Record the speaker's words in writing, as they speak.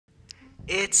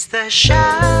It's the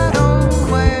Shadow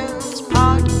Whales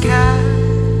podcast.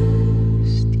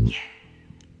 Yeah.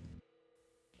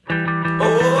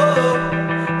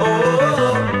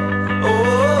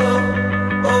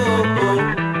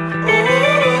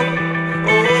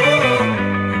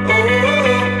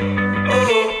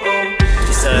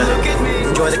 Just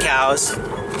enjoy the cows.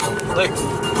 Look,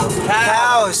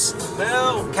 cows.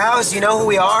 No. Cows. You know who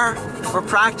we are? We're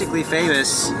practically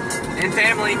famous. And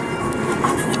family.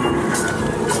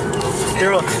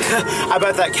 I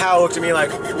bet that cow looked at me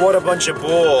like, what a bunch of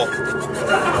bull.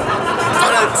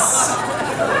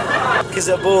 Because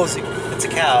a bull, it's a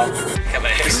cow.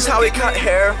 This is how we cut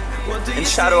hair in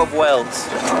Shadow of Whales.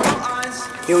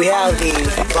 Here we have the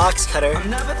box cutter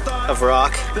of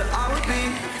rock.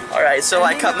 Alright, so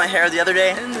I cut my hair the other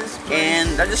day,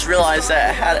 and I just realized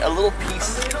that I had a little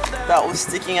piece that was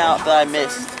sticking out that I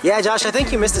missed. Yeah, Josh, I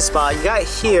think you missed a spot. You got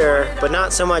here, but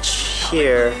not so much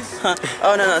here. Huh.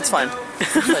 Oh, no, it's fine.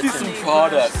 Some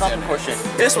product. Not proportion.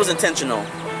 This was intentional.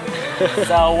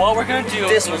 So what we're gonna do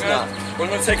This is was we're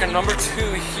gonna take a number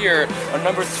 2 here, a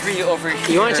number 3 over here.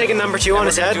 You want to take a number 2 on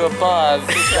his head? Do above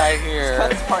this guy here. Cut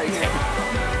this part here.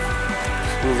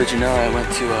 Well, did you know I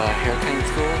went to hair cutting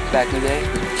school back in the day?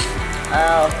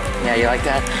 Ow. Yeah, you like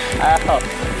that? Ow.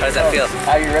 How does that feel?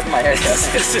 How you ripped my hair?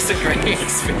 It's just a great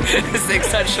experience. This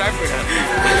thing's not sharper now.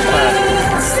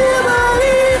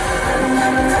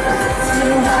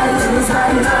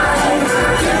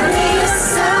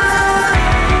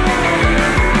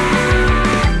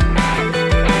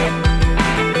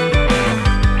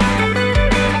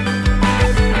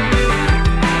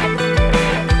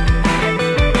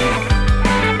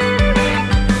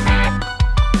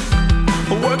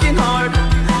 Working hard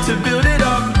to build it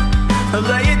up,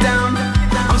 lay it down.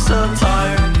 I'm so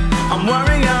tired, I'm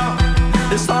wearing out.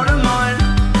 This heart of mine,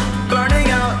 burning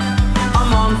out.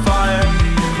 I'm on fire,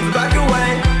 back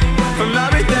away from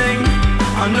everything.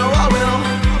 I know I will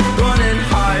run and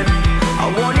hide. I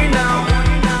warn you now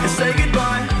and say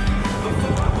goodbye.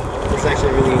 It's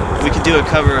actually really... We could do a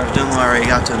cover of Domo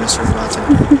Arigato, Mr. Roboto.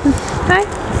 Hi.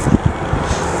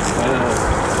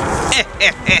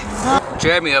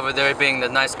 Jeremy over there, being the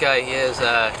nice guy he is,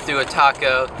 threw a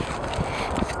taco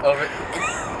over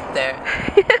there.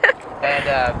 And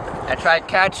I tried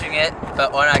catching it,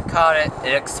 but when I caught it,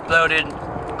 it exploded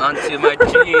onto my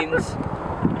jeans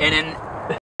and in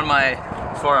my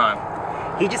forearm.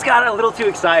 He just got a little too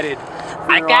excited.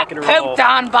 I got poked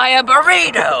on by a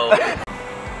burrito!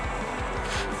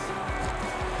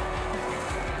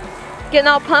 Getting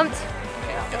all pumped?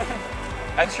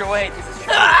 Extra weight.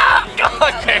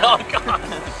 Okay, oh God.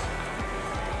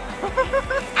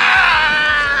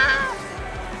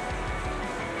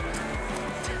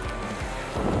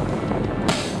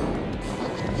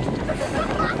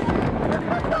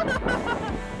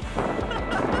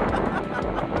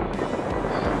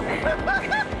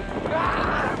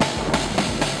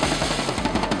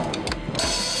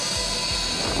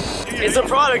 It's a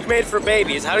product made for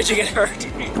babies. How did you get hurt?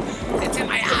 It's in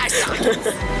my eyes.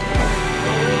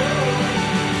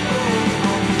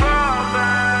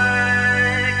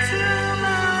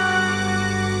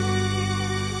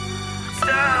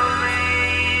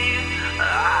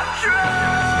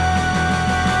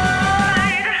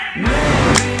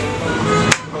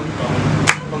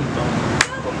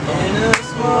 In a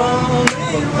small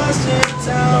Midwestern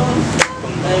town,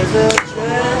 there's a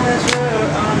treasure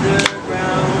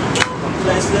underground,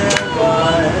 place there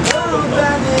by the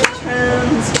bandit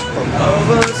trends of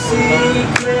a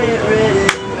secret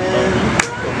written men.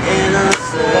 In a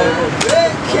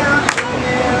separate county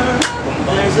near,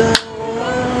 there's a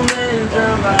woman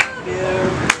drowned by fear,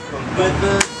 with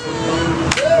the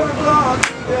cinder block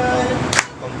red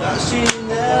that she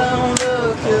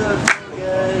never could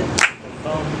forget.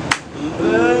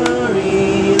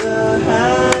 Bury the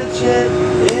hatchet,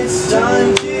 it's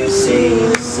time to see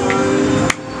the sun,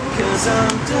 'cause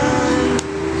I'm done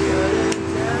cutting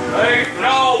down. Ain't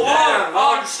no one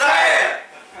on stand!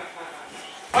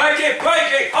 Break it,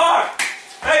 hard!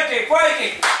 Break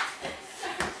it!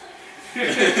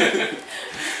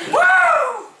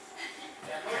 Woo!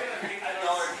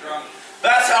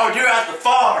 That's how we do it at the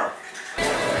farm!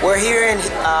 We're here in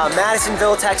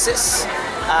Madisonville, Texas,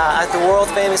 at the world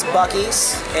famous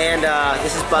Buc-ee's, and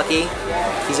this is Bucky.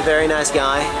 He's a very nice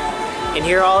guy, and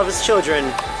here are all of his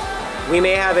children. We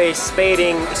may have a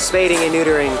spading and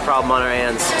neutering problem on our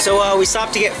hands. So we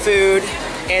stopped to get food,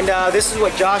 and this is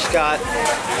what Josh got.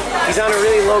 He's on a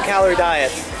really low-calorie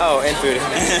diet. Oh, and food.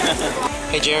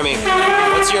 Hey Jeremy,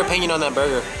 what's your opinion on that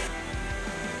burger?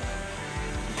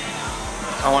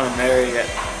 I want to marry it.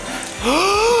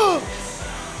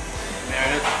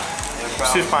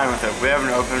 problem. She's fine with it. We have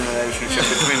an open relationship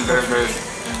between burgers.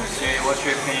 Jay, what's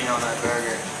your opinion on that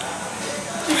burger?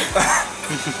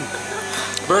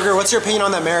 Burger, what's your opinion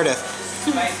on that Meredith?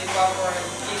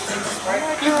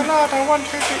 I want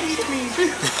her to eat me.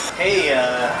 Hey,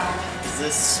 is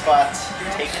this spot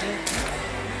taken?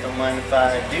 Don't mind if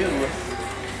I do.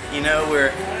 You know,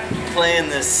 we're playing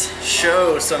this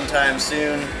show sometime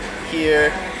soon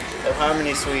here at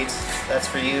Harmony Suites. That's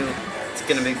for you. It's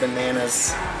gonna be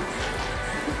bananas.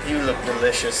 You look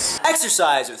delicious.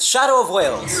 Exercise with Shadow of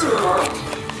Wales.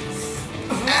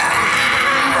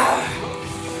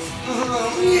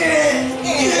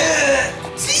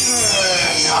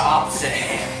 Opposite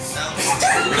hands.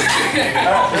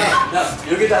 No,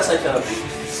 you'll get that side up.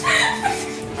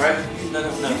 Right? No.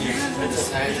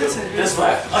 This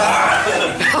way.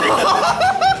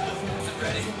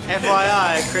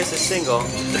 FYI, Chris is single.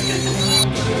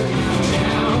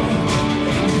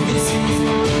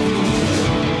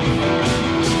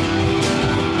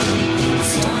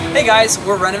 Hey guys,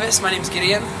 we're Renovis. My name's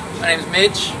Gideon. My name's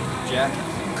Midge. Jack.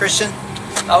 Christian.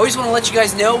 I always want to let you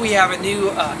guys know we have a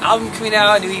new album coming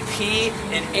out, a new EP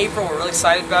in April. We're really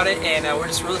excited about it, and we're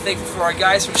just really thankful for our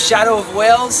guys from Shadow of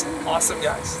Wales. Awesome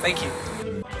guys. Thank you.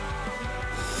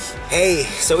 Hey,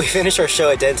 so we finished our show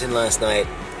at Denton last night,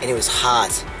 and it was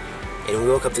hot. And we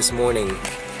woke up this morning.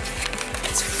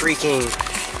 It's freaking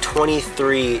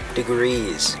 23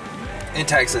 degrees. In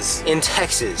Texas. In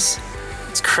Texas.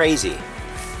 It's crazy.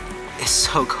 It's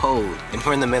so cold, and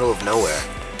we're in the middle of nowhere.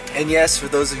 And yes, for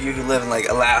those of you who live in like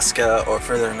Alaska or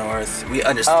further north, we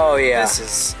understand. Oh, yeah. This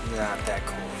is not that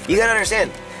cool. You gotta understand,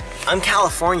 I'm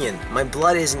Californian. My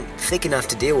blood isn't thick enough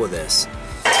to deal with this.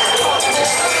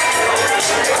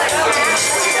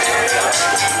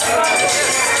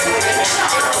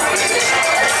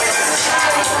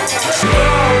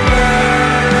 Oh, man.